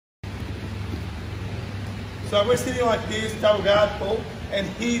So we're sitting like this, double guard pull, and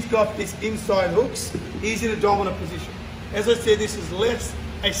he's got this inside hooks. He's in a dominant position. As I said, this is less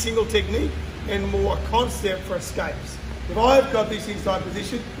a single technique and more a concept for escapes. If I've got this inside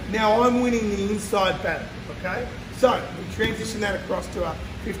position, now I'm winning the inside battle, okay? So we transition that across to a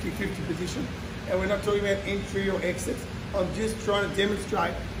 50-50 position, and we're not talking about entry or exits. I'm just trying to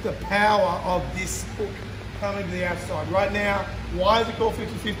demonstrate the power of this hook coming to the outside. Right now, why is it called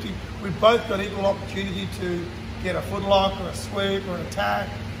 50-50? We've both got equal opportunity to get a foot lock or a sweep or an attack.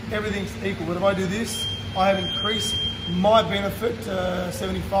 Everything's equal. But if I do this, I have increased my benefit to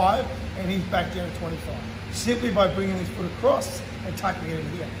 75 and he's back down to 25. Simply by bringing his foot across and tucking it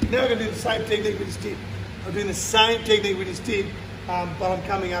in here. Now we're going to do the same technique we just did. I'm doing the same technique we just did, but I'm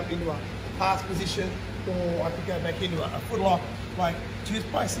coming up into a pass position, or I could go back into a foot lock. Like,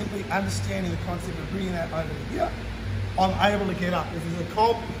 just by simply understanding the concept of bringing that over here, I'm able to get up. If it's a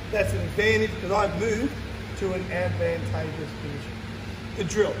comp, that's an advantage because I've moved to an advantageous position. The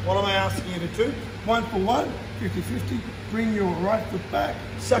drill, what am I asking you to do? 1 for 1, 50-50, bring your right foot back,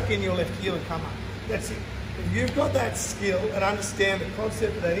 suck in your left heel and come up. That's it. If you've got that skill and understand the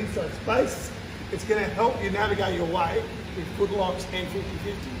concept of that inside space, it's going to help you navigate your way with foot locks and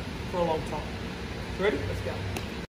 50-50 for a long time. Ready? Let's go.